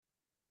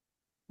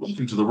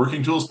Welcome to the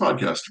Working Tools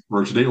Podcast,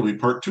 where today will be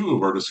part two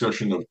of our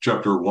discussion of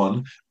Chapter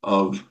 1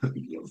 of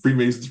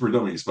Freemasons for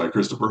Dummies by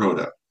Christopher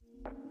Hoda.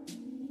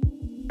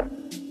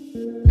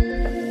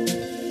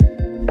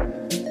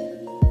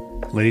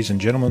 Ladies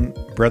and gentlemen,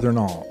 brethren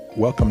all,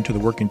 welcome to the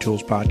Working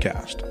Tools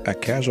Podcast, a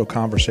casual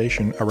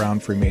conversation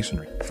around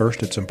Freemasonry.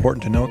 First, it's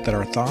important to note that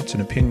our thoughts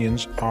and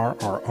opinions are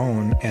our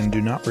own and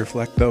do not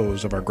reflect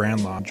those of our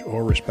Grand Lodge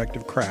or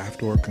respective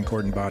craft or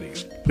concordant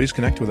bodies. Please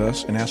connect with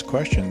us and ask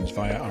questions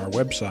via our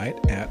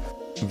website at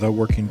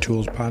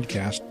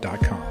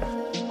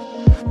theworkingtoolspodcast.com.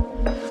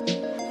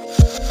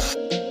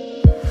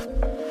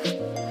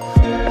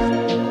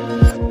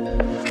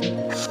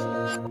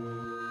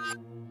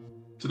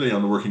 Today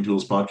on the Working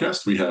Tools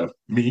Podcast, we have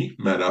me,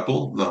 Matt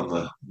Apple. I'm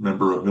the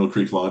member of Mill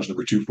Creek Lodge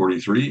number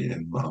 243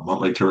 in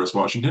Montlake Terrace,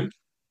 Washington.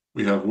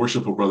 We have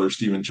Worshipful Brother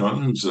Stephen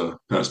Chun, who's a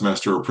past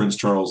master of Prince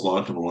Charles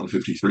Lodge number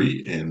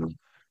 153 in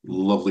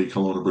lovely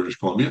Kelowna, British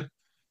Columbia.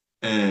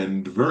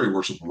 And very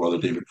worshipful Brother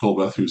David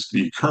Colbeth, who's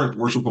the current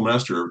worshipful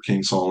master of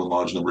King Solomon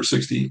Lodge number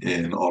 60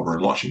 in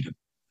Auburn, Washington.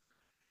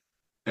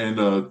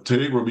 And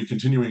today we'll be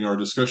continuing our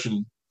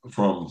discussion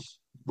from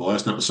the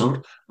last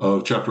episode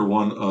of Chapter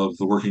 1 of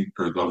the Working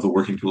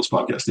Tools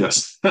Podcast.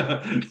 Yes,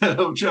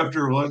 of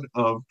Chapter 1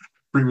 of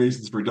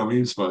Freemasons for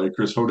Dummies by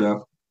Chris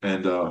Hodapp.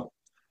 And so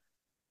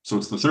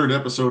it's the third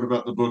episode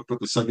about the book,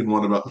 but the second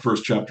one about the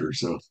first chapter.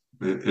 So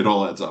it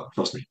all adds up.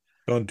 Trust me.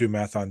 Don't do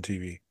math on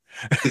TV.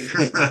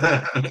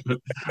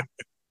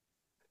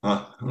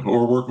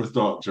 Or work with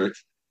dogs, right?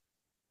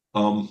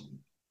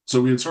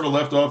 So we had sort of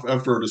left off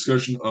after our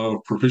discussion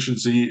of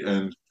proficiency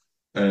and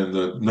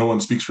no one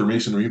speaks for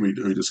masonry. We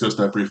discussed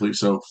that briefly.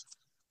 So,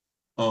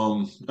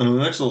 and in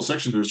the next little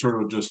section, there's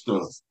sort of just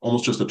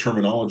almost just a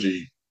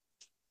terminology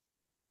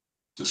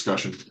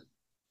discussion.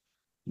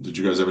 Did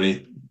you guys have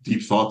any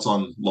deep thoughts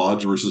on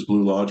lodge versus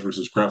blue lodge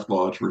versus craft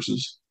lodge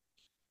versus?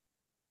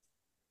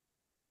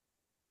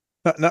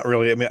 Not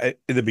really. I mean,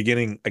 in the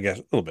beginning, I guess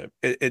a little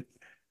bit.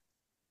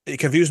 It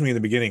confused me in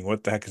the beginning.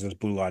 What the heck is this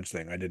Blue Lodge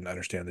thing? I didn't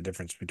understand the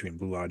difference between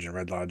Blue Lodge and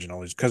Red Lodge and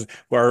all these. Because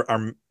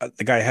the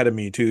guy ahead of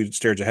me, 2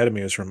 stairs ahead of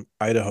me, was from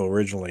Idaho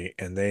originally,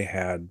 and they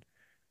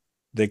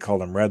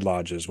called them Red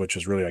Lodges, which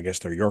is really, I guess,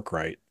 they're York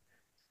Rite.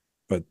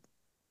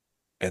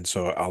 And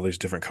so all these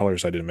different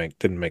colors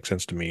didn't make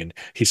sense to me. And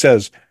he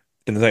says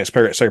in the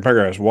second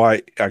paragraph,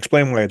 why I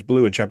explain why it's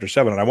blue in chapter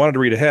 7, and I wanted to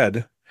read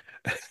ahead.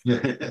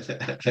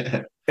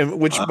 And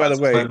which, by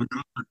the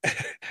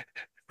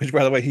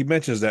way, he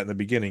mentions that in the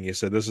beginning. He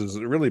said this is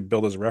really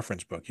built as a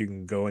reference book. You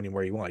can go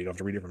anywhere you want. You don't have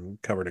to read it from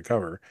cover to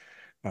cover.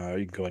 You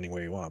can go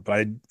anywhere you want. But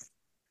I'm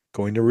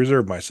going to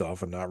reserve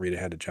myself and not read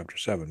ahead to chapter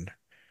 7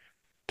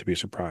 to be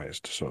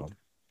surprised. So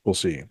we'll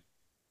see.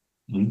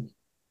 Mm-hmm.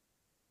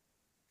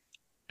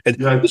 And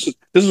yeah, this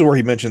is where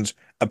he mentions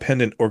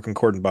appendant or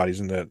concordant bodies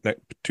in the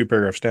 2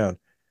 paragraphs down.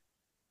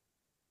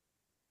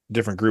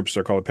 Different groups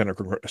are called appendant or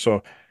concordant.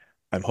 So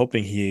I'm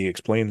hoping he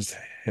explains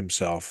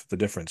himself the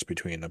difference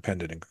between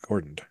appendant and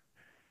concordant.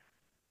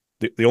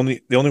 The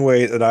only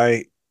way that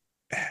I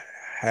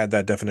had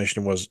that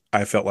definition was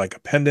I felt like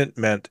appendant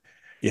meant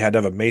you had to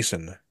have a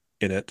mason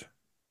in it,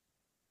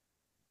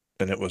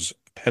 and it was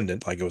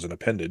appendant, like it was an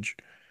appendage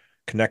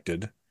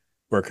connected,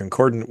 where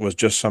concordant was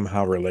just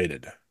somehow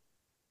related.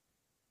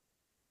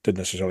 Didn't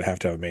necessarily have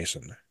to have a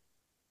mason.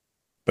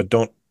 But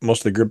don't most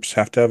of the groups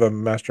have to have a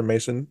master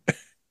mason?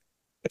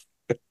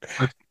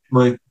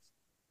 Right.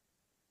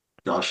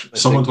 Gosh,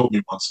 someone told me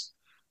once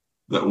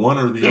that one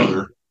or the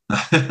other.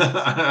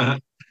 I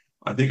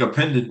think a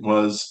pendant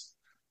was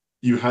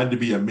you had to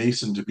be a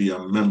Mason to be a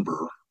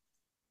member,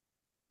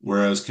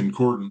 whereas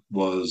concordant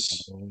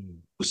was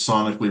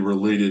sonically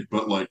related,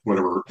 but like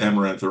whatever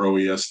Amaranth or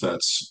OES,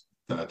 that's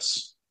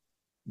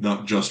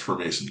not just for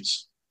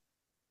Masons.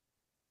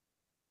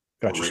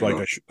 Gotcha.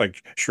 So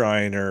like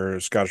Shrine or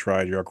Scottish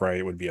Rite, York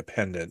Rite would be a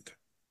pendant,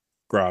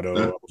 Grotto,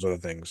 all those other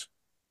things.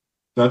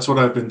 That's what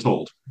I've been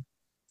told.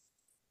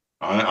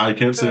 I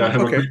can't say I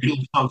have a Okay. great deal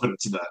of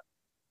confidence in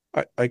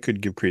that. I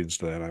could give credence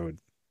to that. I would.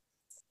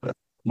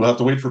 We'll have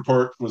to wait for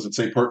part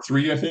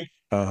 3, I think?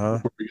 Uh-huh.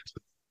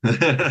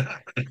 I'll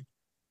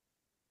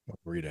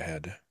read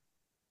ahead.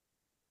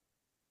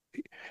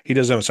 He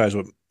does emphasize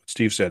what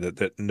Steve said,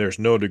 that there's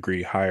no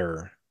degree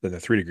higher than the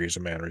 3 degrees a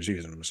man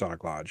receives in a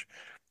Masonic Lodge.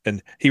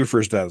 And he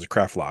refers to that as a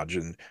craft lodge.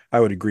 And I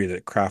would agree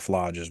that craft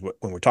lodge is when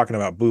we're talking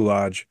about Blue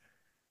Lodge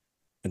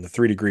and the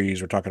 3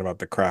 degrees, we're talking about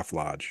the craft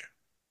lodge.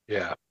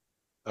 Yeah,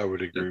 I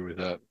would agree with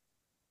that.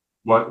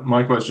 What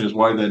my question is,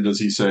 why then does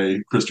he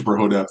say Christopher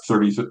Hodapp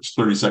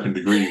 32nd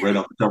degree right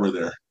on the cover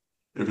there?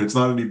 If it's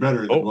not any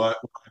better, then why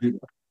do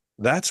that?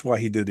 That's why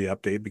he did the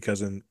update,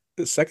 because in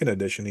the 2nd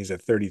edition, he's a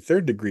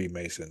 33rd degree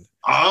Mason.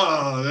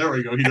 Ah, there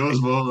we go. He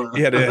knows more.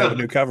 He had to have a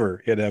new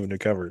cover.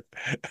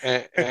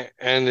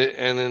 And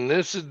in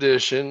this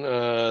edition,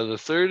 the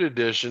 3rd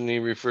edition, he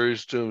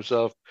refers to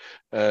himself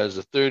as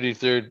a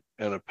 33rd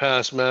and a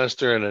past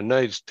master and a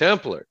Knights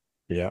Templar.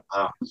 Yeah.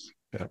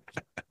 Yeah.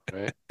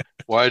 Right.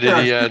 Why did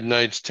he add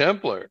Knights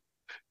Templar?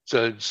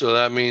 So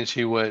that means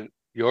he went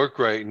York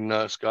Rite and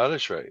not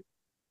Scottish Rite.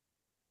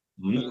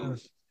 Mm.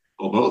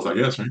 Well, both, I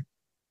guess, right?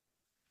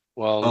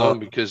 Well, Uh, no,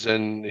 because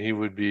then he'd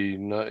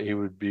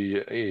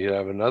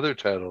have another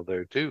title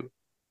there too.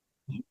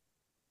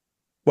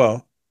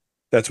 Well,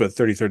 that's what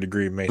 33rd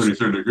degree Mason,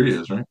 33rd degree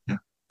is, right? Yeah.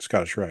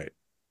 Scottish Rite.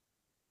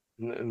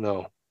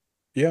 No,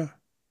 Yeah.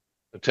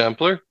 a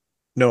Templar.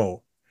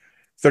 No.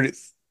 30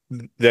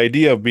 the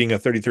idea of being a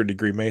 33rd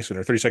degree Mason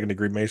or 32nd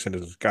degree Mason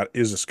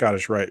is a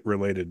Scottish Rite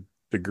related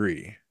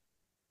degree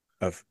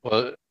of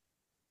Well,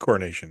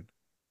 coronation.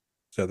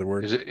 Is that the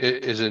word?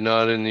 is it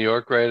not in New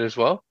York right as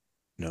well?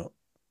 No.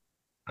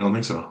 I don't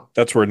think so.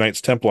 That's where Knight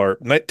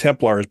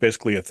Templar is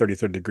basically a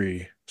 33rd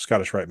degree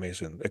Scottish Rite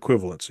Mason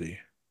equivalency,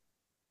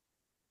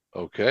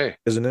 Okay.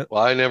 isn't it?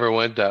 Well, I never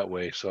went that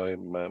way, so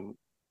I'm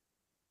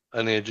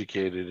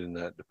uneducated in that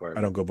I don't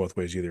department. go both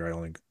ways either. I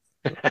only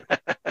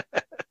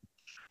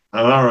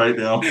All right,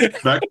 now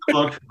back to the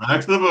book.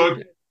 Back to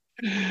the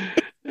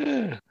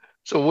book.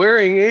 So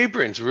wearing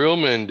aprons, real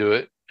men do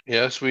it.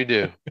 Yes, we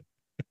do.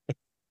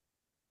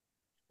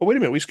 Oh, wait a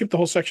minute. We skipped the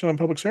whole section on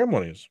public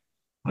ceremonies,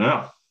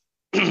 Yeah.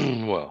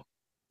 Well,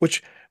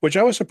 which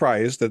I was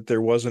surprised that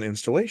there wasn't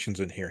installations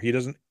in here. He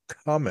doesn't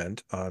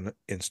comment on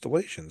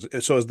installations.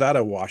 So is that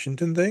a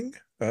Washington thing?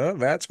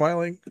 Matt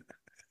smiling.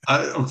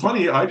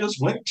 Funny, I just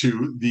went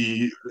to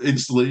the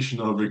installation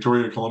of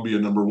Victoria Columbia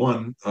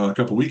 #1 a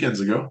couple weekends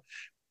ago,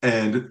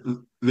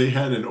 and they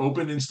had an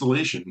open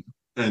installation.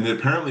 And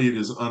apparently, it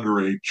is under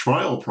a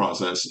trial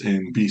process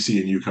in BC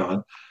and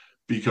Yukon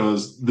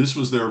because this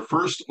was their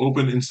first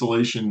open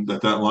installation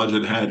that lodge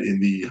had had in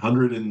the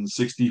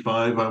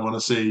 165, I want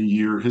to say,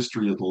 year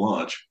history of the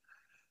lodge.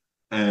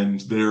 And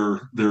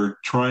they're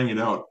trying it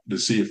out to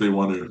see if they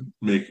want to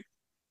make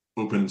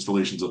open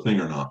installations a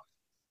thing or not.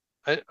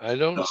 I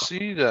don't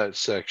see that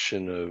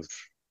section of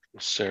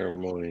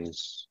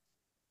ceremonies.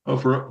 Oh,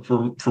 for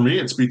me,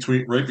 it's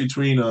right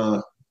between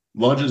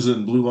lodges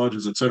and blue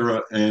lodges,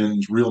 etc.,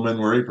 and real men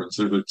wear aprons.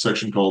 There's a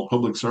section called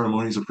Public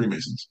Ceremonies of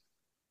Freemasons.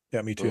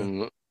 Yeah, me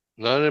too.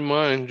 Not in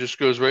mine. Just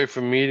goes right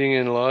from meeting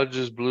in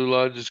lodges, blue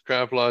lodges,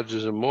 craft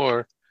lodges, and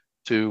more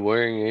to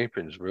wearing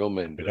aprons. Real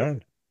men do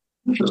it.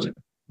 Interesting.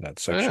 That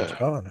section's Yeah.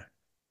 gone.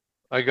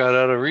 I got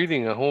out of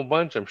reading a whole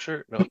bunch, I'm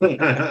sure. No.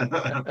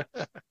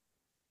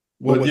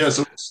 But yeah,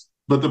 so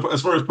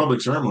as far as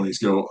public ceremonies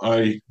go,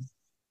 I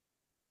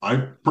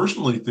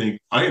personally think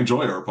I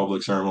enjoy our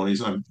public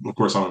ceremonies. Of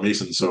course I'm a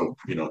Mason, so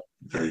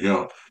there you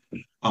go.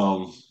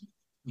 Um,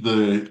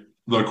 the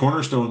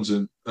cornerstones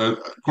and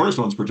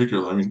cornerstones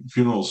particularly. I mean,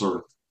 funerals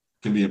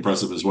can be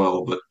impressive as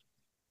well, but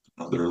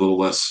they're a little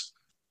less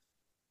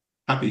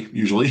happy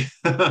usually.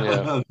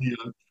 Yeah.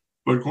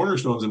 But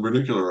cornerstones in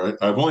particular,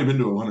 I've only been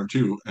to one or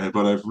two,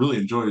 but I've really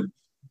enjoyed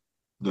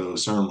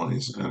those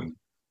ceremonies, and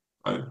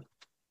I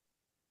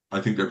I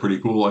think they're pretty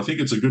cool. I think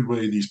it's a good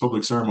way. These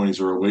public ceremonies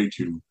are a way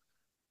to,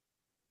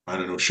 I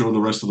don't know, show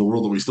the rest of the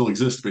world that we still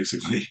exist,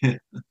 basically.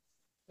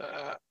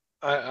 Uh,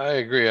 I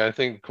agree. I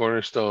think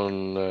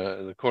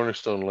the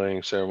cornerstone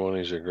laying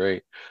ceremonies are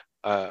great.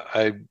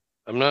 I'm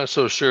not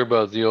so sure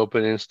about the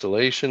open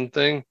installation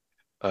thing.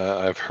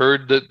 I've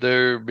heard that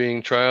they're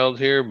being trialed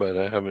here, but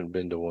I haven't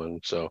been to one,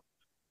 so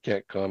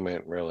can't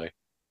comment really.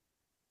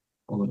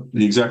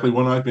 The exactly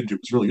one I've been to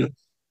was really good.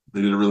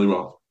 They did it really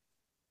well.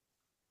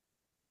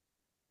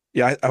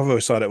 Yeah, I've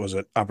always thought it was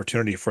an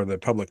opportunity for the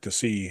public to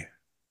see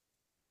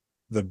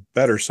the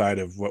better side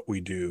of what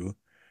we do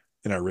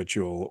in our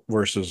ritual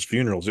versus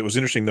funerals. It was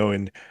interesting though,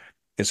 and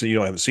so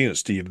I haven't seen it,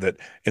 Steve, that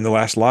in the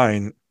last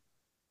line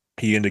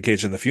he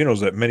indicates in the funerals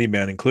that many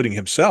men, including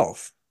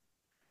himself,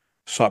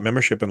 sought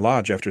membership in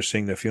lodge after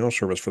seeing the funeral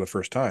service for the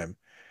first time.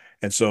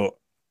 And so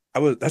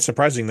that's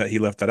surprising that he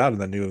left that out in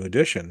the new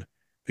edition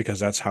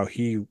because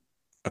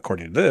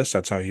according to this,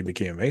 that's how he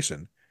became a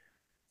Mason.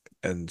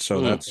 And so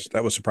Hmm.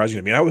 that was surprising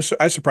to me. I was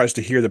surprised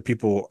to hear that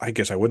people, I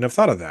guess I wouldn't have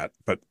thought of that,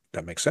 but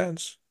that makes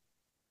sense.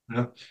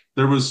 Yeah,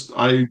 there was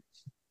I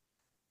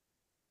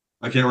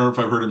can't remember if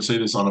I've heard him say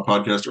this on a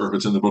podcast or if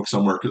it's in the book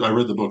somewhere because I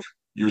read the book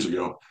years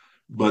ago.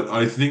 But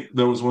I think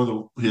that was one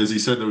of as he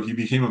said, though, he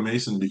became a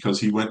Mason because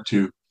he went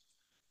to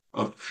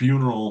a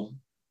funeral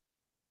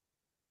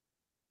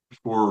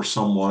for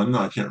someone.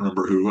 I can't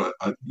remember who.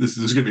 This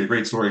is going to be a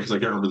great story because I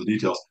can't remember the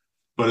details.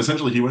 But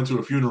essentially, he went to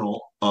a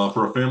funeral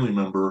for a family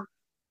member,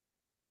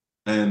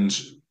 and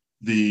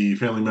the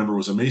family member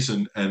was a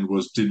Mason and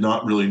did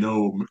not really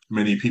know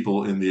many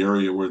people in the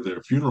area where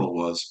their funeral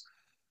was.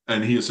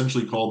 And he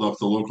essentially called up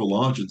the local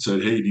lodge and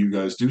said, "Hey, do you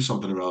guys do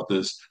something about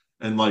this?"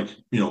 And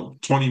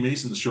 20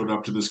 Masons showed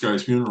up to this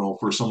guy's funeral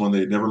for someone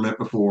they'd never met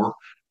before,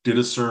 did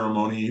a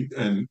ceremony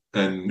and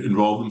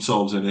involved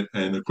themselves in it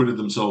and acquitted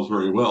themselves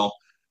very well.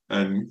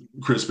 And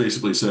Chris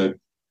basically said,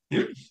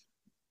 "Yeah,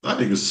 I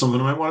think this is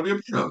something I might want to be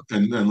a part of,"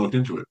 and looked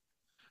into it.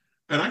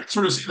 And I can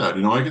sort of see that.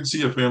 I can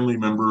see a family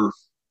member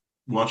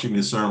watching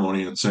this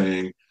ceremony and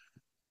saying,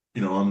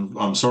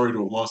 I'm sorry to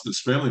have lost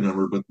this family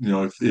member, but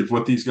if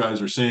what these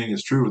guys are saying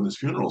is true in this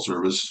funeral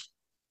service,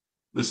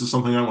 this is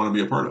something I want to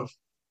be a part of.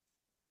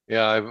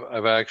 Yeah,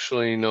 I've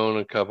actually known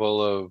a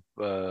couple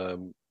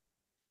of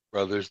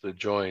brothers that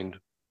joined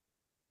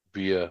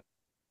via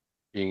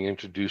being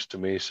introduced to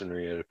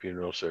masonry at a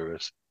funeral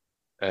service,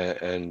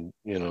 and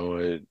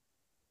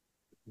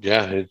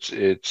yeah,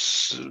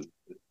 it's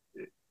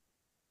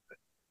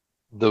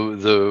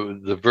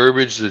the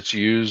verbiage that's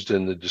used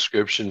and the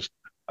descriptions.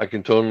 I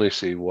can totally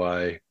see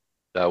why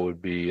that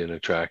would be an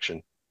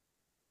attraction,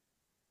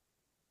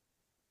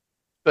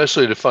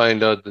 especially to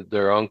find out that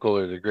their uncle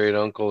or the great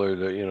uncle or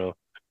the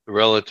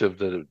relative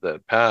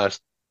that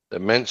passed, that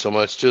meant so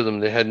much to them,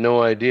 they had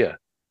no idea,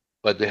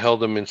 but they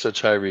held them in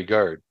such high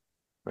regard,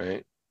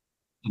 right?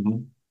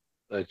 Mhm.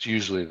 That's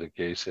usually the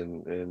case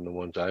in the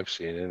ones I've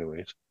seen,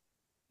 anyways.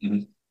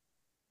 Mhm.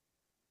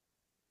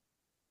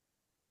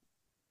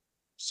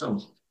 So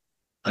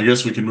I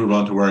guess we can move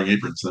on to wearing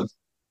aprons then.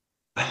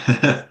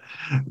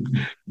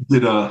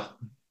 Did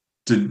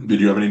did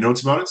you have any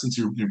notes about it since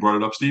you brought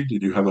it up, Steve?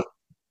 Did you have a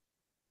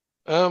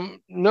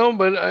No,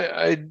 but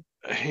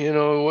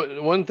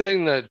one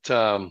thing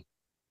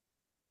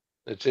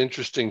that's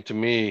interesting to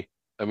me.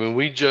 I mean,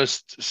 we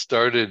just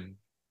started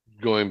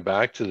going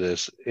back to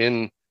this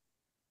uh,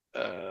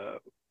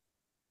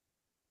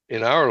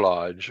 in our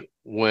lodge.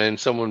 When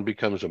someone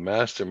becomes a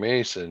master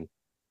mason,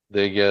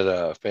 they get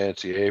a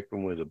fancy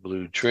apron with a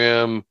blue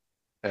trim,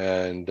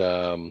 and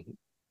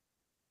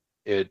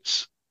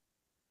it's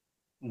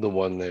the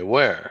one they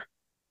wear.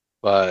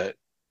 But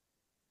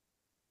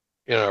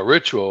in our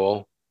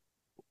ritual,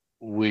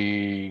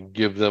 we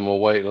give them a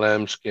white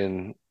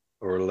lambskin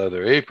or a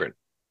leather apron.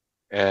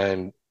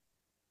 And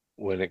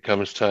when it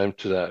comes time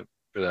to that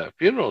for that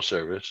funeral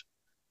service,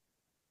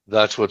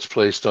 that's what's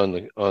placed on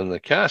the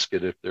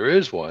casket, if there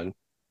is one,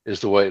 is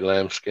the white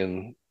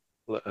lambskin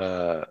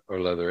or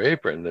leather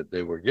apron that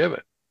they were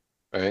given.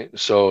 Right.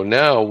 So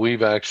now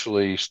we've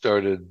actually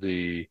started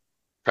the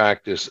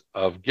practice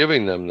of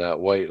giving them that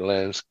white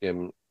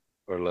lambskin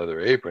or leather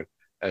apron,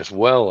 as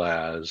well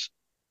as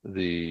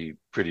the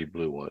pretty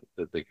blue one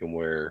that they can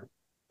wear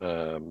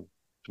to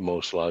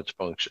most lodge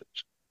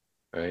functions.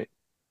 Right.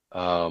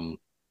 Um,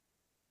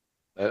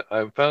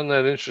 I found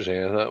that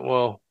interesting. I thought,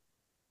 well,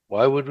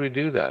 why would we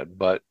do that?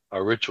 But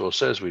our ritual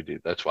says we do.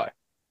 That's why.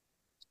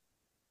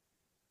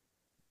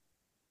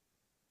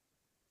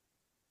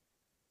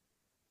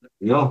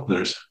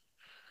 there's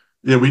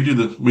yeah, we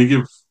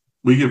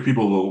give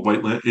people a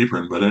white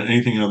apron, but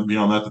anything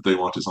beyond that they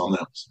want is on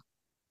them. So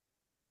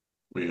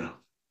we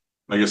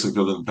I guess it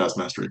goes in past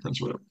master aprons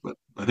or whatever. But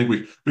I think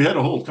we had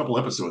a whole couple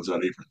episodes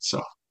on aprons,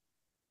 so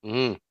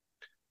Mm.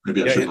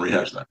 maybe I Yeah, shouldn't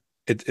rehash that.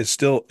 it's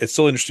still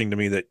interesting to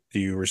me that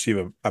you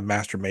receive a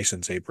master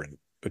mason's apron,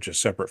 which is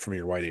separate from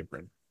your white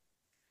apron,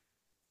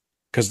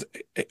 because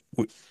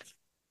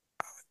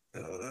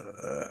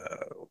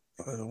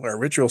our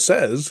ritual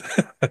says,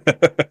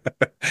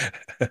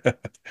 at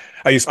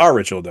least our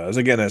ritual does.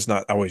 Again, it's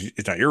not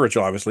your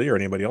ritual, obviously, or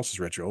anybody else's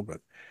ritual,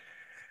 but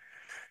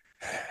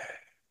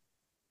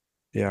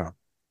yeah,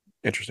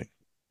 interesting.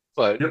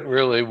 But Yep.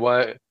 really,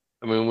 why?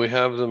 I mean, we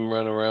have them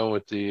run around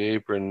with the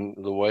apron,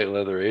 the white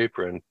leather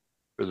apron,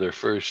 for their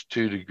first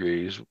 2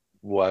 degrees.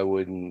 Why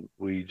wouldn't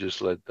we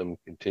just let them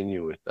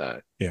continue with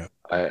that? Yeah.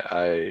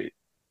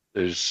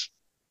 There's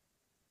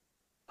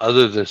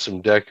other than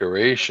some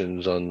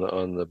decorations on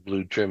the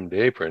blue trimmed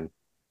apron,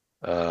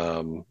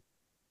 um,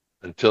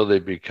 until they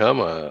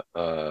become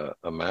a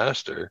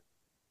master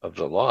of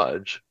the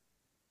lodge.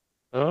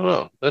 I don't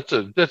know.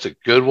 That's a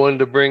good one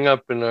to bring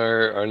up in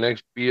our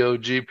next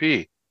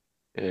BOGP.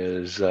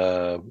 Is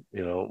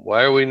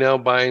why are we now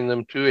buying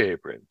them 2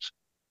 aprons?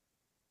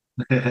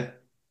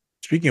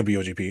 Speaking of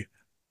BOGP,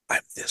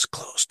 I'm this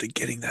close to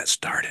getting that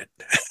started.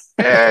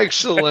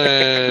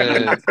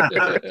 Excellent.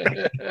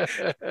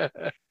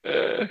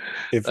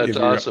 If That's if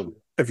you're awesome.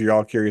 if you're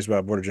all curious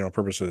about Board of General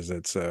Purposes,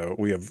 it's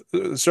we have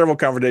several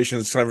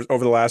conversations over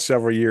the last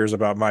several years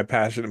about my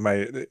passion and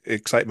my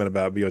excitement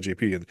about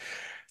BOGP,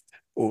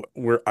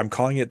 and I'm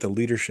calling it the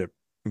leadership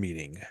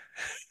meeting,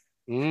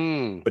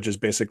 Mm. which is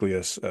basically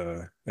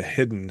a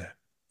hidden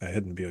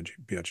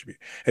BOGP.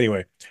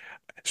 Anyway,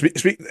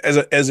 speak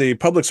as a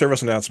public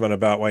service announcement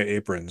about white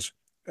aprons.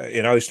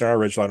 At least in our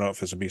original, I don't know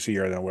if it's in BC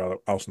or anywhere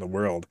else in the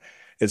world.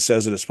 It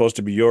says that it's supposed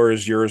to be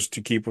yours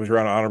to keep with your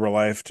own honorable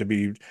life, to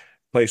be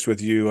placed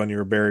with you on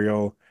your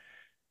burial.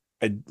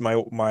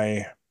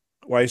 My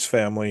wife's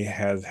family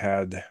has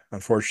had,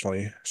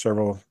 unfortunately,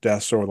 several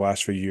deaths over the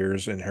last few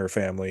years in her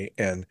family,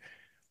 and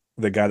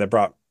the guy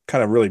that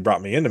really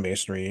brought me into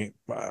masonry,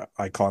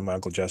 I call him my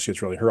Uncle Jesse.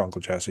 It's really her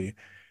Uncle Jesse.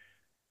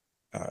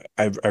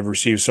 I've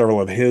received several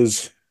of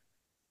his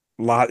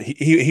lot.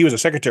 He was a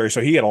secretary,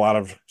 so he had a lot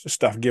of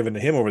stuff given to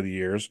him over the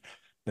years.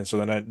 And so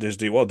then I just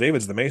do, well,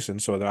 David's the Mason,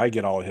 so then I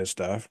get all of his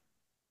stuff.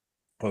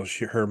 Well,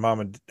 her mom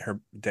and her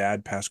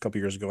dad passed a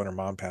couple years ago, and her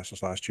mom passed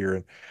this last year,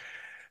 and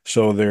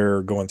so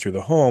they're going through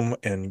the home,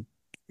 and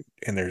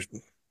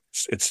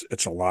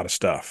it's a lot of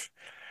stuff.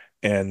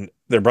 And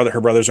her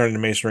brothers are into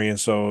masonry, and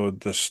so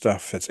the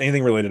stuff that's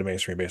anything related to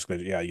masonry,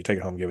 basically, yeah, you take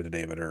it home, give it to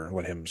David, or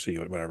let him see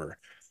it, whatever.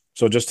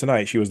 So just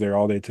tonight, she was there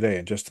all day today,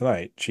 and just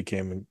tonight she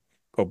came and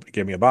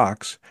gave me a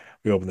box.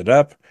 We opened it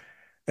up,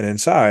 and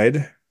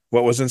inside,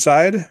 what was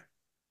inside?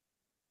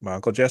 My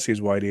Uncle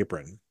Jesse's white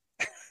apron.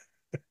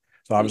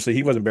 So So obviously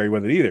he wasn't buried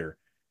with it either.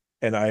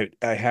 And I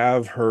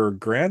have her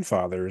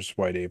grandfather's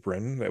white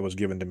apron that was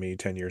given to me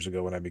 10 years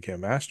ago when I became a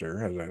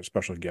master as a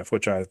special gift,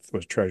 which I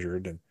was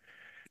treasured. And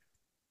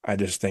I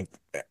just think,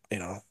 you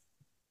know,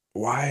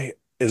 why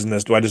doesn't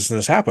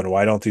this happen?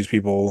 Why don't these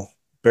people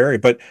bury?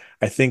 But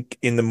I think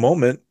in the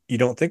moment you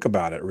don't think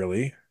about it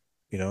really,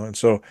 and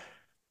so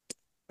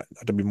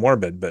not to be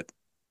morbid, but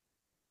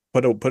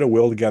put a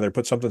will together,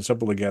 put something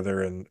simple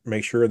together and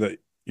make sure that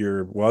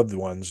your loved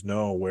ones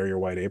know where your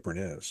white apron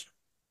is.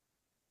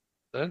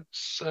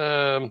 That's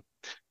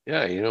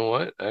yeah, you know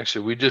what?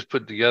 Actually, we just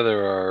put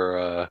together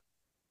our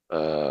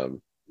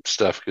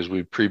stuff because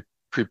we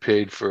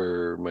prepaid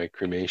for my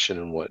cremation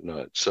and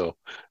whatnot. So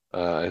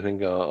I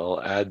think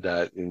I'll add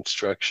that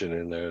instruction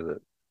in there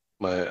that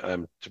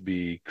I'm to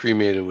be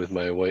cremated with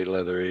my white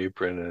leather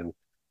apron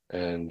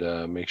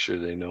and make sure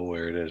they know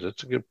where it is.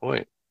 That's a good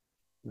point.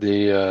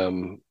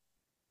 The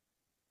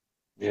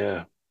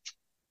yeah.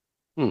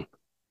 Hmm.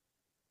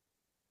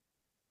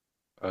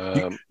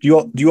 Do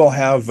you all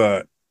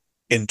have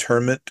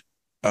interment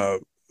uh,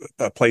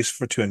 a place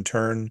to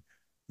intern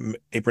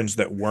aprons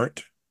that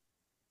weren't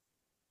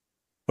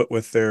put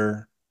with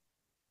their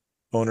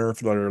owner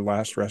for their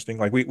last resting?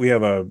 Like we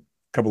have a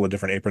couple of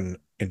different apron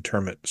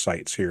interment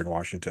sites here in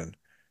Washington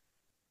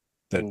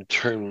that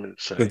Internment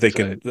that they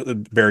sites.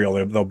 can bury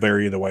they'll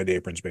bury the white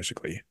aprons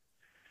basically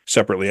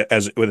separately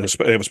as with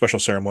they have a special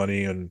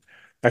ceremony. And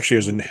actually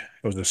it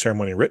was a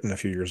ceremony written a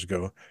few years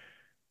ago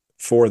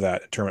for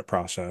that interment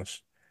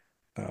process.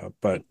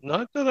 But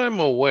Not that I'm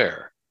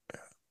aware.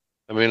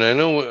 I mean, I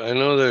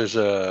know there's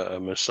a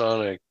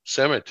Masonic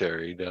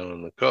cemetery down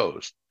on the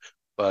coast,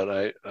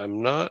 but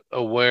I'm not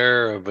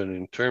aware of an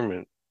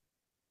internment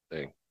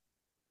thing.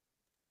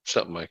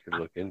 Something I could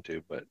look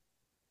into, but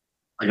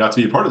I got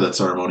to be a part of that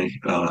ceremony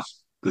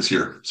this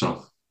year,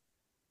 so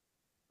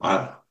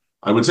I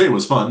I would say it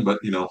was fun, but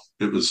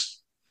it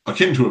was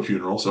akin to a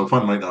funeral, so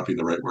fun might not be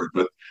the right word,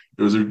 but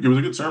it was a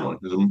good ceremony.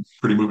 It was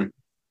pretty moving,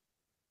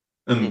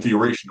 and hmm, the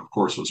oration, of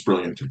course, was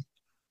brilliant and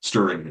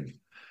stirring, and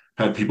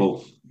had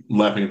people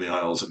laughing in the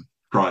aisles and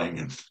crying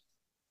and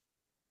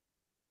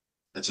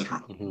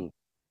etc. hmm,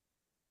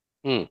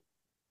 hmm.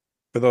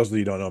 for those of you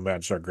who don't know,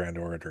 Matt's our grand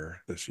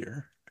orator this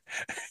year.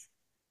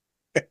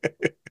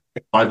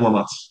 5 more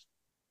months,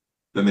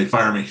 then they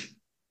fire me.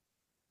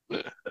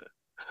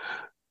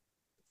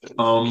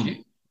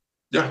 Ke-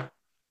 Yeah.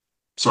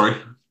 Sorry,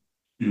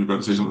 you were about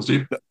to say something,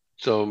 Steve?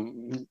 So,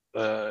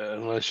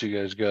 unless you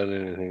guys got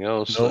anything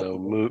else, No,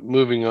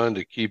 moving on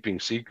to keeping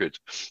secrets,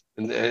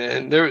 and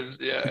there,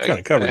 yeah, we kind of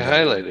I covered that.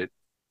 highlighted,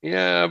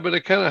 yeah, but I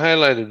kind of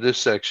highlighted this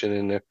section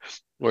in there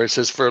where it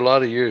says, for a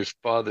lot of years,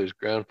 fathers,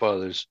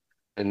 grandfathers,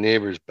 and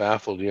neighbors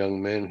baffled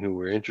young men who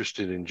were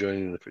interested in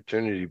joining the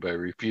fraternity by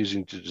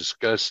refusing to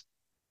discuss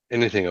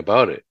anything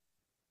about it,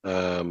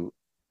 um,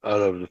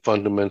 out of the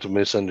fundamental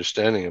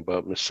misunderstanding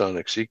about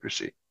Masonic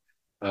secrecy.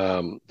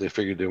 They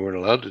figured they weren't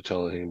allowed to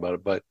tell anything about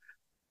it, but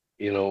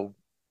you know,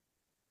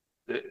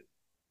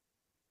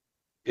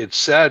 it's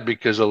sad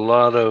because a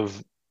lot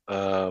of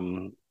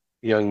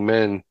young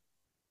men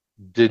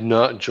did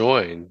not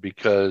join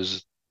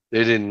because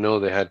they didn't know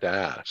they had to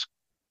ask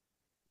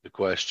the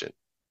question,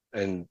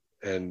 and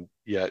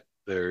yet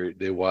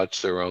they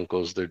watch their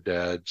uncles, their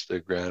dads, their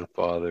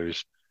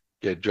grandfathers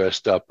get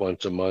dressed up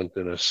once a month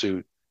in a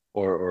suit,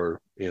 or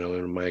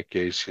in my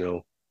case,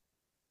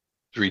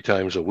 3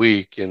 times a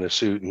week in a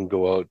suit and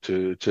go out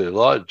to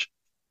lodge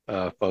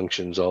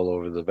functions all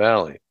over the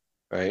valley,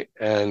 right?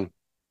 And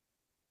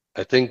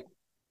I think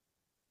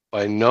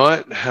by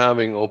not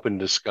having open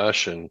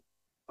discussion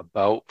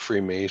about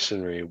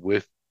Freemasonry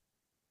with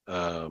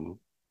um,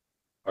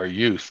 our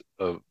youth,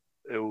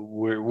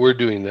 we're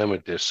doing them a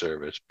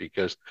disservice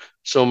because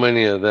so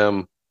many of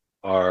them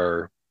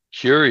are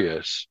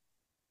curious,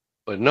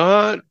 but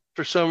not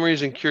for some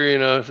reason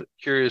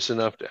curious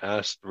enough to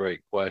ask the right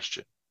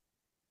question,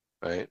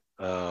 right?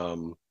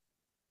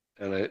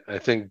 And I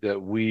think that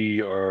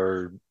we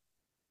are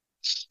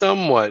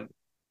somewhat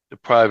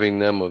depriving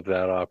them of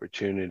that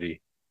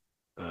opportunity,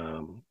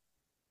 um,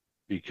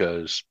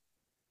 because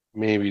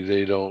maybe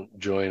they don't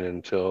join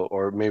until,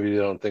 or maybe they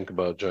don't think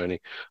about joining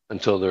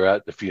until they're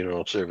at the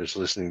funeral service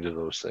listening to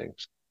those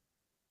things.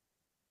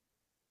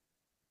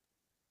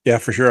 Yeah,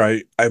 for sure.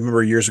 I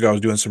remember years ago I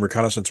was doing some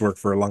reconnaissance work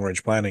for long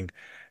range planning,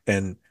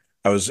 and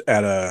I was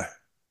at I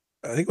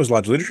think it was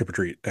Lodge Leadership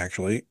Retreat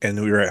actually,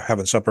 and we were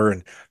having supper,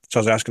 and so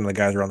I was asking the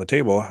guys around the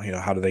table,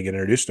 how do they get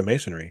introduced to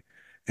Masonry?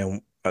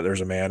 And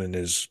there's a man in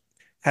his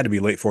had to be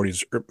late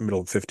 40s or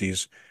middle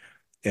 50s,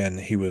 and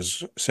he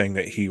was saying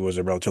that he was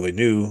a relatively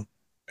new.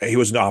 He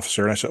was an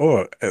officer, and I said,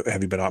 "Oh,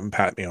 have you been out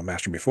and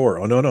master before?"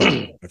 "Oh, no, no,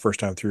 my first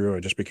time through. I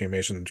just became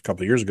Mason a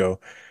couple of years ago."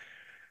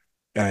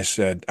 And I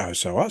said, I was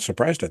so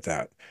surprised at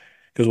that.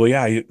 Because, well,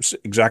 yeah,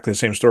 exactly the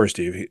same story,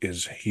 Steve.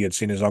 He had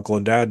seen his uncle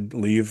and dad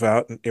leave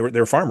out. And they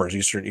were farmers,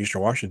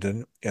 Eastern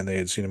Washington, and they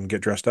had seen him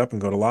get dressed up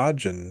and go to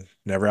lodge and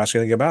never ask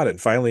anything about it.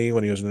 And finally,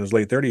 when he was in his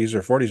late 30s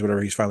or 40s,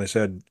 whatever, he's finally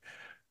said,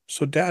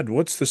 "So, Dad,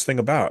 what's this thing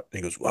about?" And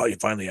he goes, "Well, you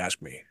finally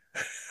asked me."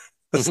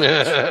 It's like,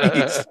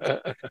 geez.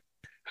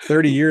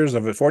 30 years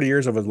of it, 40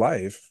 years of his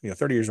life,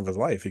 30 years of his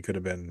life, he could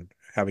have been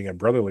having a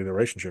brotherly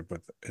relationship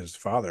with his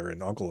father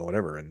and uncle or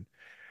whatever, and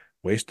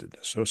wasted.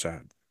 So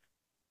sad.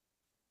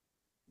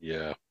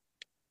 Yeah.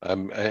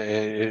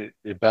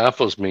 It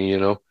baffles me,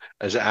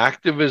 as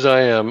active as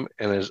I am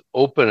and as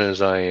open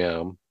as I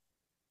am,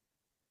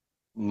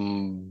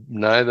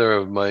 neither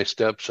of my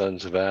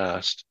stepsons have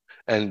asked,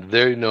 and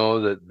they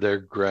know that their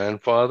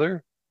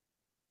grandfather,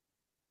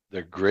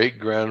 their great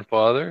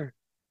grandfather,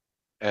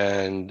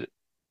 and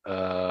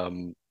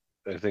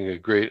I think a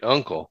great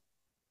uncle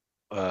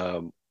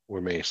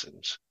were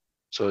Masons.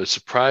 So it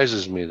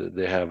surprises me that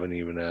they haven't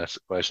even asked the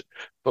question.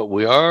 But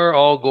we are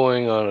all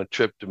going on a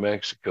trip to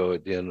Mexico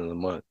at the end of the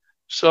month.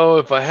 So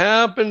if I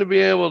happen to be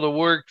able to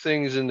work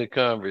things into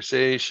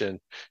conversation,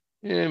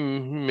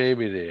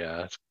 maybe they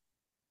ask.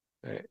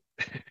 Right.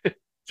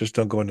 Just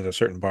don't go into a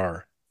certain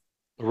bar.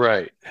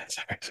 Right.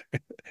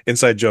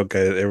 Inside joke,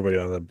 everybody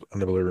on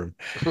the Blue Room.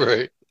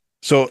 Right.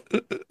 So,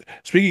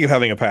 speaking of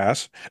having a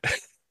pass,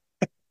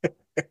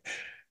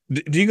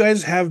 do you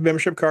guys have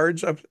membership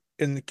cards up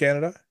in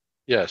Canada?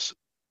 Yes.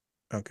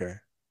 Okay.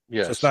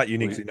 Yes. So it's not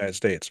unique to the United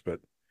States, but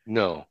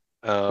no.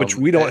 Which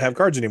we don't have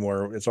cards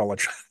anymore. It's all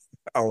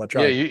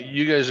electronic. Yeah,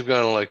 you guys have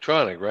gone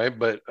electronic, right?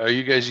 But are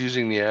you guys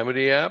using the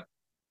Amity app?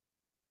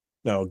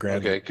 No,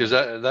 granted. Okay, because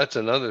that's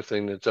another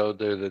thing that's out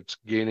there that's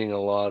gaining a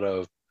lot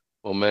of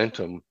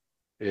momentum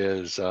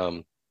is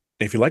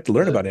if you'd like to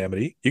learn about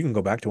Amity, you can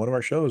go back to one of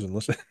our shows and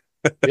listen.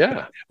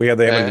 Yeah. We had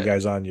the Amity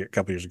guys on a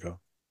couple years ago.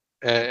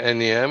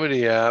 And the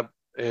Amity app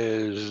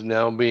is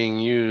now being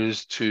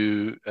used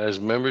as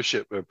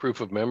membership, a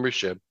proof of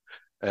membership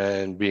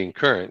and being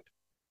current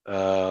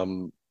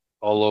all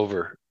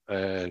over.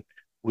 And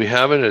we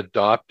haven't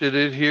adopted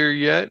it here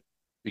yet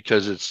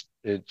because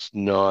it's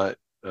not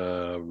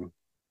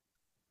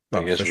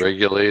I guess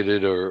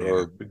regulated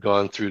or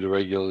gone through the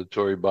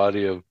regulatory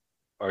body of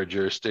our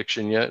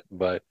jurisdiction yet.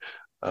 But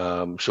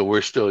so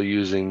we're still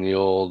using the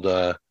old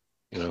the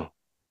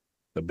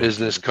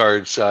business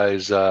card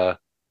size Well,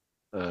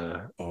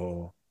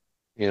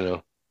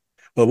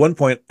 at one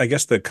point, I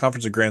guess the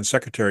Conference of Grand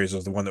Secretaries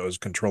is the one that was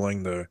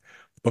controlling the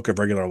Book of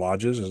Regular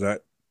Lodges. Is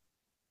that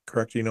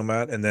correct,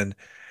 Matt? And then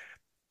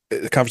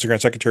the Conference of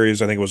Grand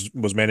Secretaries, I think,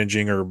 was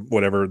managing or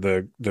whatever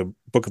the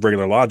Book of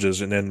Regular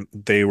Lodges, and then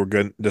they were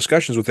good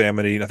discussions with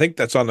Amity. And I think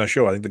that's on the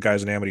show. I think the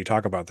guys in Amity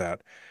talk about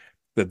that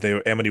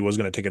Amity was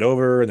going to take it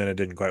over, and then it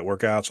didn't quite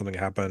work out. Something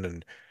happened,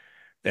 and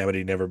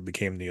Amity never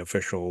became the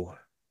official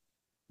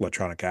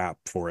electronic app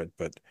for it.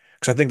 But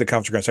because I think the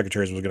Conference of Grand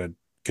Secretaries was going to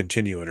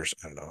continue it, or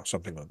I don't know,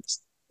 something like that.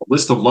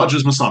 List of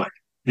lodges Masonic.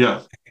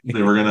 Yeah,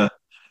 they were gonna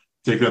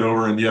take that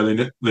over, and yeah,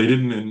 they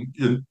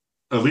didn't.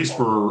 At least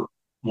for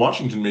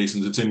Washington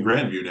Masons, it's in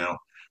Grandview now,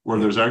 where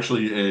there's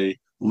actually a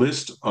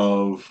list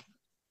of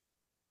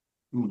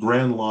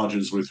Grand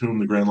Lodges with whom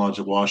the Grand Lodge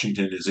of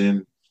Washington is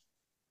in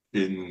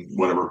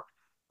whatever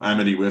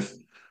amity with,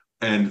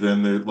 and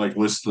then they like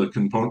list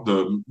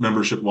the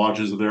membership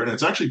lodges there, and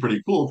it's actually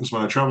pretty cool because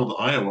when I traveled to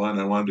Iowa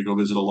and I wanted to go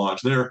visit a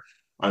lodge there,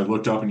 I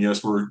looked up and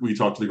yes, we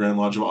talked to the Grand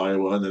Lodge of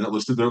Iowa, and then it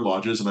listed their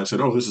lodges, and I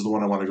said, "Oh, this is the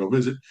one I want to go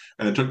visit,"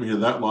 and it took me to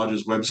that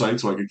lodge's website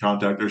so I could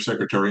contact their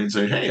secretary and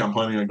say, "Hey, I'm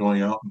planning on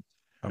going out."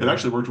 It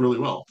actually worked really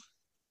well.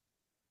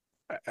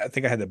 I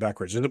think I had that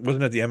backwards.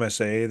 Wasn't it the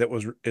MSA that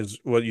was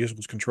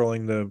was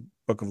controlling the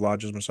Book of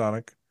Lodges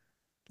Masonic?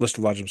 List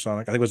of Lodges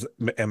Masonic. I think it was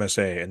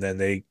MSA, and then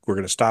they were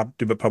going to stop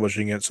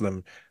publishing it. So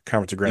then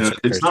Conference of Grand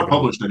Secretaries. It's not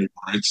published anymore.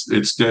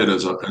 It's dead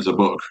as a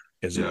book.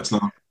 It's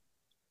not.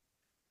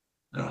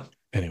 Yeah.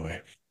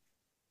 Anyway.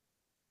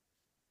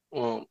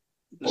 Well,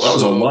 that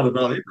was a lot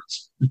about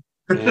Aprons.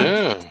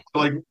 Yeah.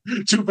 Like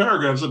 2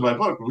 paragraphs in my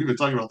book, but we've been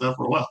talking about that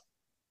for a while.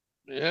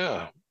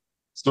 Yeah.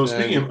 So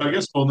speaking of, I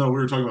guess, well, no, we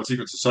were talking about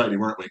secret society,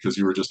 weren't we? Because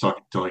you were just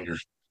telling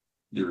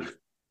your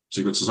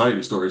secret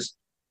society stories.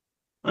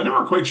 I'm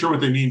never quite sure what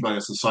they mean by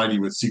a society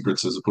with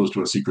secrets as opposed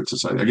to a secret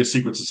society. I guess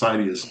secret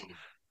society is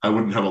I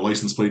wouldn't have a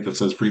license plate that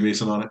says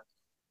Freemason on it.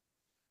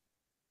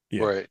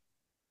 Yeah. Right.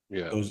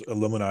 Yeah. Those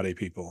Illuminati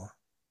people.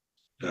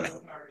 Yeah.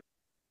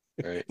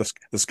 Right.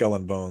 The skull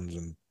and bones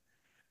and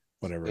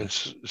whatever. And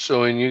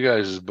so in you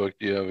guys' book,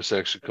 do you have a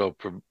section called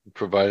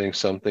providing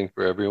something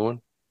for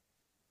everyone?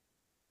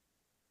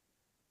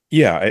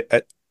 Yeah.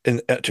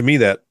 And to me,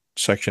 that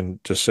section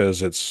just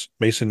says it's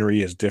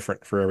Masonry is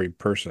different for every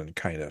person,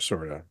 kind of,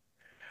 sort of.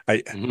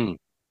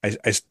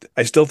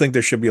 I still think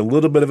there should be a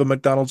little bit of a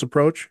McDonald's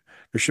approach.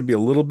 There should be a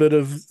little bit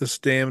of the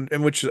standard,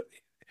 in which,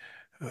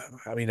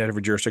 I mean,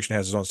 every jurisdiction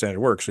has its own standard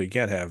work, so you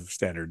can't have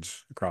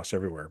standards across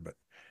everywhere.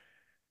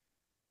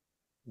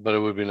 But it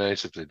would be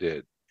nice if they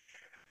did.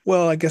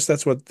 Well, I guess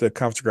that's what the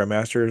Conference of Grand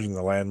Masters and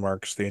the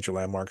landmarks, the ancient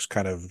landmarks,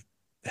 kind of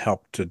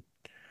helped to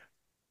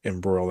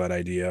embroil that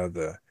idea.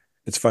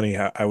 It's funny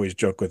how I always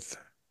joke with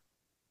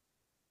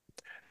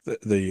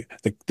the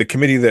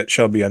committee that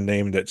shall be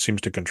unnamed that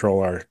seems to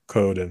control our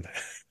code and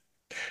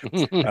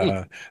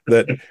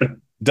that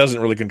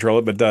doesn't really control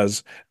it, but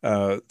does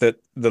that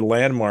the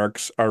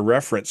landmarks are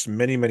referenced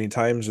many, many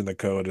times in the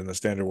code and the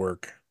standard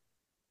work,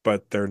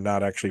 but they're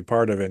not actually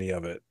part of any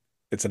of it.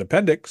 It's an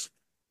appendix,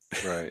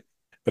 Right.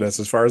 But that's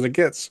as far as it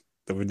gets.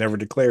 That we've never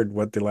declared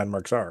what the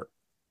landmarks are.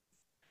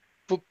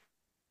 But,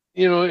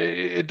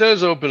 it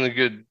does open a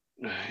good,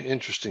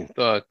 interesting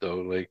thought,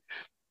 though. Like,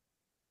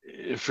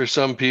 for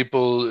some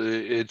people,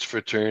 it's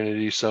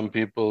fraternity. Some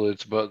people,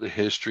 it's about the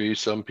history.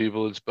 Some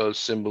people, it's about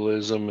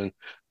symbolism, and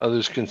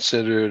others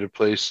consider it a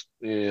place,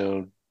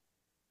 where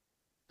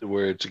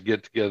it's a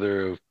get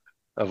together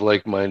of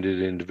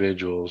like-minded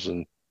individuals.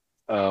 And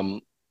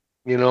um,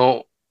 you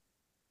know,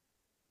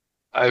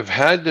 I've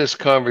had this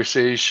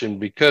conversation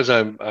because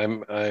I'm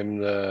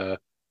the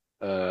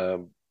uh,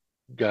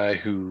 guy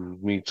who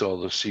meets all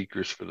the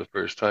seekers for the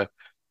first time.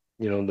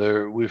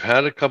 We've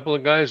had a couple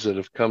of guys that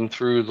have come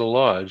through the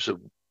lodge that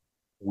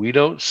we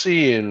don't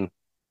see in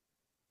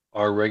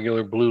our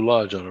regular Blue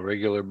Lodge on a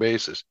regular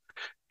basis.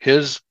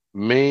 His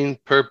main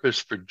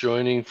purpose for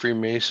joining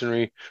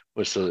Freemasonry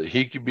was so that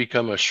he could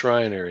become a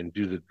Shriner and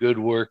do the good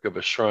work of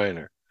a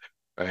Shriner,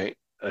 right?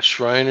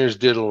 Shriners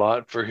did a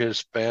lot for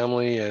his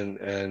family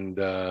and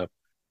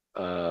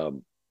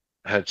um,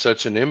 had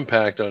such an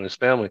impact on his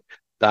family.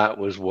 That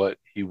was what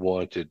he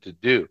wanted to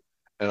do.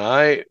 And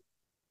I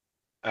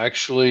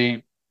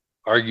actually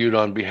argued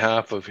on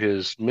behalf of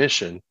his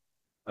mission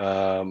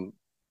um,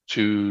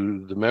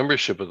 to the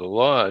membership of the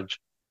lodge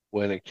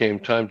when it came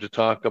time to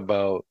talk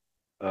about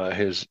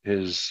his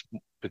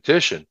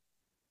petition,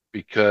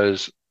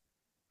 because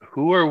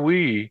who are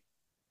we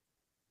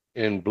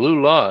in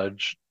Blue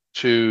Lodge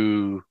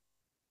to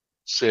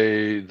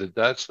say that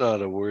that's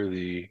not a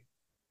worthy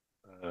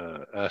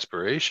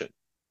aspiration,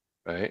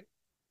 right?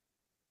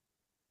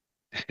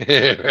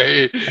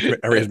 Right?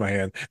 I raise my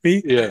hand.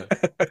 Me? Yeah.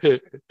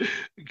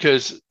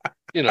 Because,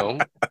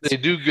 they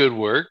do good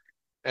work.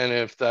 And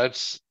if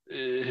that's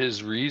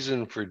his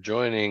reason for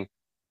joining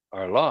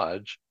our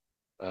lodge,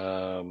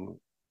 um,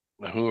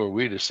 who are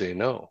we to say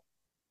no?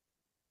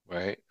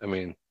 Right? I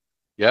mean,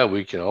 yeah,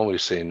 we can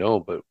always say no,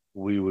 but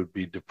we would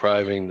be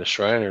depriving the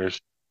Shriners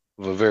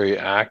of a very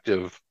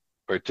active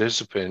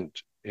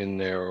participant in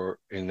their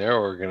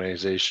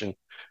organization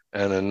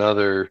and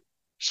another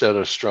set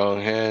of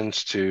strong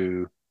hands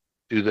to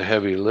do the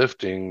heavy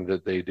lifting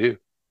that they do,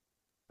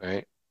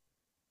 right?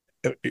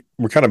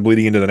 We're kind of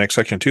bleeding into the next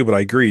section too, but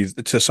I agree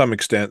to some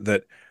extent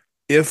that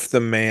if the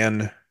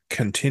man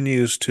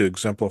continues to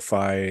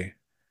exemplify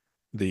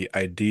the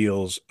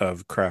ideals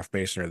of craft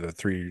masonry, the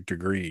 3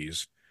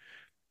 degrees,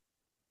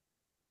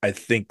 I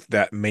think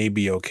that may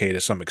be okay to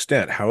some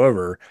extent.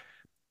 However,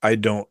 I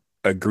don't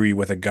agree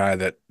with a guy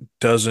that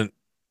doesn't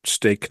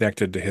stay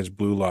connected to his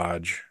blue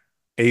lodge,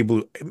 a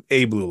blue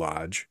a blue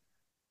lodge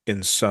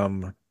in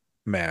some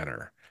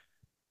manner.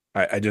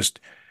 I just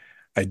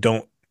I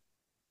don't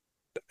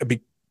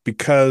be,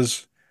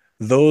 because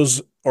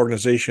those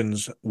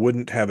organizations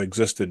wouldn't have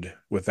existed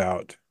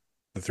without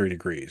the 3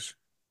 degrees.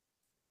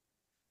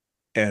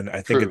 And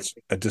I think True. it's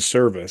a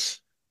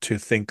disservice to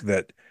think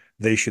that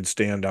they should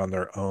stand on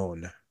their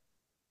own.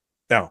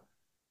 Now,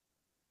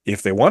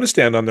 if they want to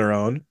stand on their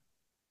own,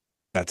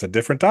 that's a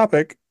different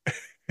topic.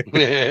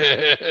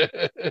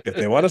 If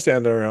they want to stand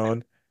on their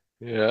own,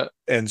 Yeah.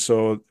 and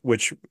so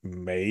which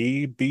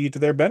may be to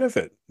their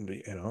benefit.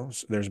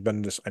 There's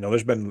been this, I know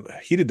there's been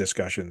heated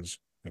discussions,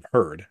 I've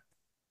heard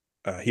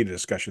heated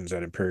discussions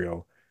at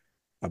Imperial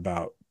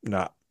about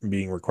not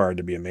being required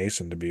to be a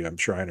Mason to be a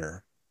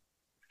Shriner.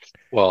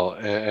 Well,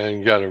 and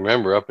you got to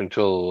remember, up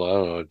until, I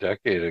don't know, a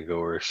decade ago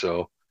or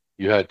so,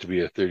 you had to be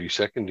a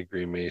 32nd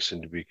degree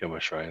Mason to become a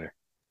Shriner.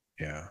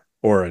 Yeah.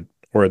 Or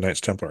a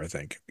Knights Templar, I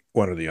think.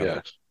 One or the other.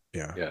 Yes.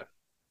 Yeah. Yeah.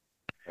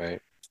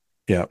 Right.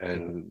 Yeah.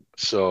 And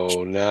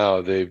so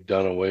now they've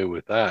done away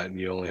with that, and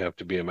you only have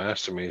to be a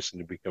Master Mason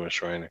to become a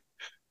Shriner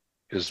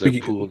because their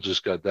Speaking pool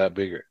just got that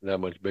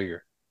much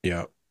bigger.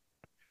 yeah.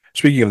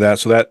 Speaking of that,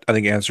 so that I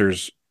think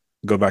answers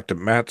go back to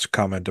Matt's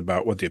comment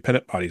about what the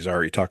appendant bodies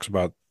are. He talks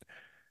about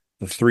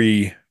the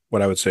three,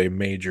 what I would say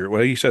major,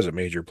 well, he says it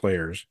major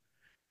players: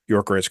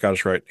 York Rite,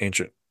 Scottish Rite,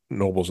 ancient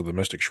nobles of the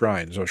mystic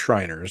shrines, so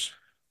Shriners.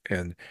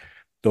 And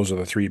those are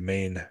the three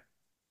main,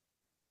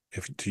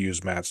 if to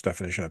use Matt's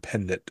definition,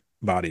 appendant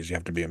bodies. You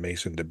have to be a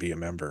Mason to be a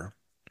member.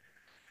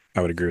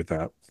 I would agree with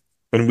that.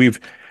 And we've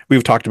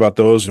talked about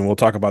those, and we'll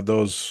talk about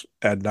those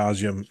ad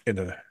nauseum in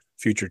the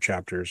future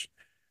chapters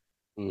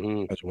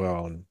Hmm. as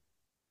well. And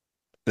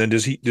then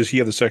does he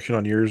have the section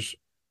on yours?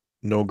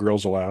 No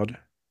girls allowed.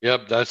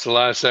 Yep, that's the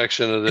last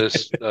section of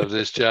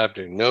this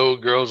chapter. No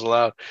girls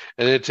allowed,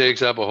 and it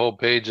takes up a whole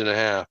page and a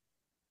half.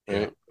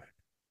 Yeah.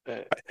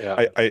 Right?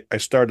 Yeah. I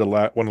started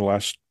one of the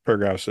last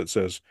paragraphs that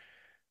says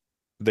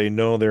they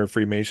know they're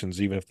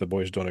Freemasons even if the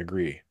boys don't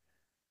agree.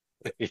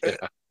 Yeah.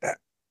 Uh,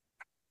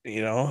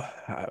 You know,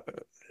 uh,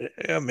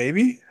 yeah,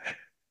 maybe.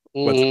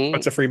 What's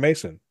Hmm. a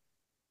Freemason?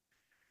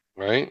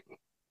 Right.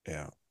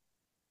 Yeah,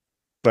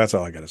 that's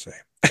all I gotta say.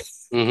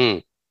 Hmm.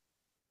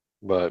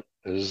 But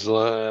as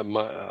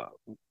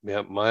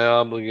my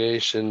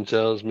obligation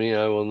tells me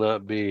I will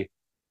not be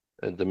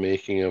at the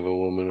making of a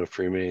woman a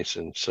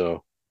Freemason.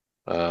 So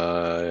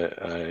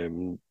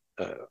I'm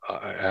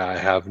I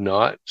have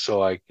not,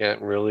 so I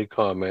can't really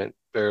comment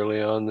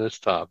fairly on this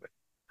topic.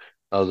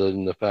 other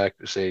than the fact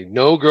to say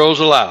no girls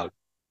allowed.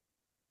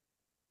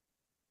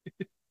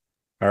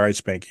 All right,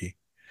 Spanky.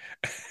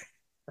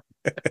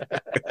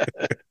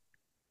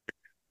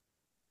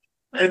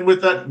 And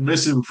with that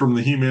missive from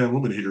the He-Man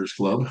Woman Haters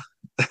Club,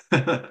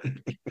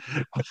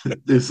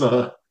 is isn't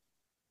that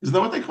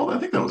what they called it? I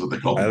think that was what they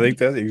called I it. think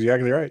that's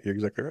exactly right. You're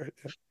exactly right.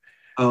 Yeah.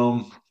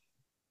 Um,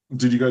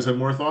 did you guys have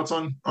more thoughts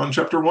on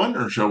chapter one,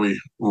 or shall we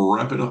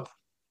wrap it up?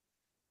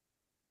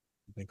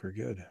 I think we're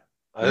good.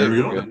 I There think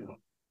we we're go. good.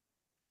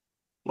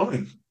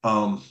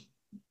 Well,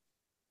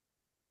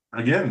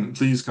 again,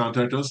 please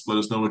contact us. Let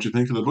us know what you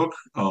think of the book.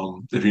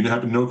 If you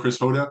happen to know Chris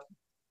Hodap,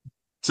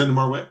 send him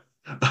our way.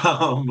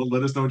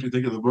 Let us know what you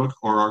think of the book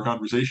or our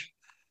conversation.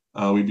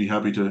 We'd be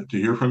happy to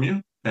hear from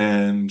you.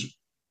 And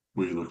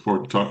we look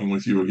forward to talking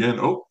with you again.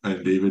 Oh,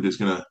 and David is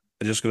going to.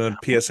 Just going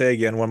to PSA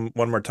again one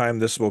more time.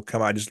 This will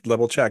come out. I just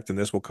level checked, and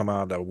this will come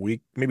out a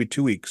week, maybe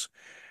 2 weeks,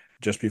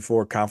 just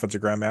before Conference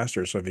of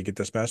Grandmasters. So if you get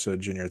this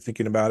message and you're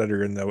thinking about it,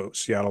 or in the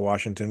Seattle,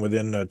 Washington,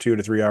 within a 2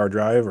 to 3 hour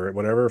drive or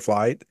whatever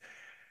flight,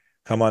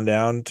 come on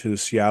down to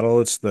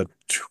Seattle. It's the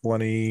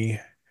 20.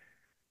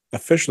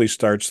 Officially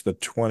starts the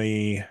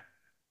 20.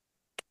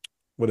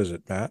 What is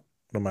it, Matt?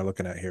 What am I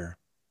looking at here?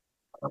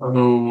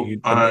 Oh, The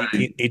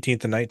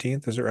 18th and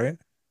 19th, is it right?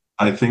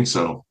 I think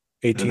so.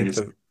 I think 18th it's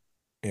of,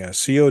 yeah,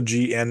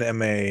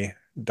 COGNMA.org,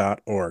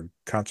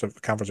 Conference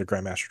of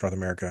Grandmasters North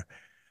America.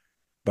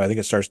 But I think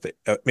it starts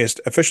it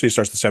officially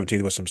starts the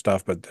 17th with some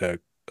stuff, but the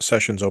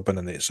sessions open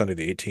on the Sunday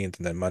the 18th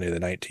and then Monday the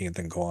 19th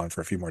and go on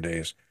for a few more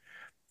days.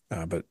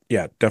 But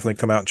yeah, definitely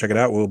come out and check it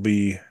out. I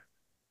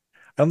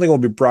don't think we'll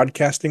be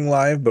broadcasting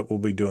live, but we'll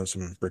be doing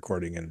some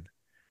recording and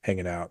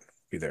hanging out.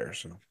 Be there.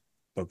 So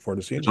look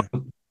forward to seeing you.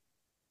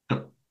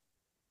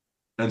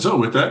 And so,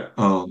 with that,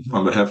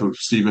 on behalf of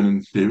Stephen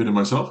and David and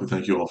myself, we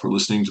thank you all for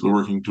listening to the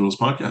Working Tools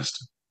podcast.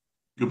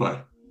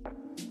 Goodbye.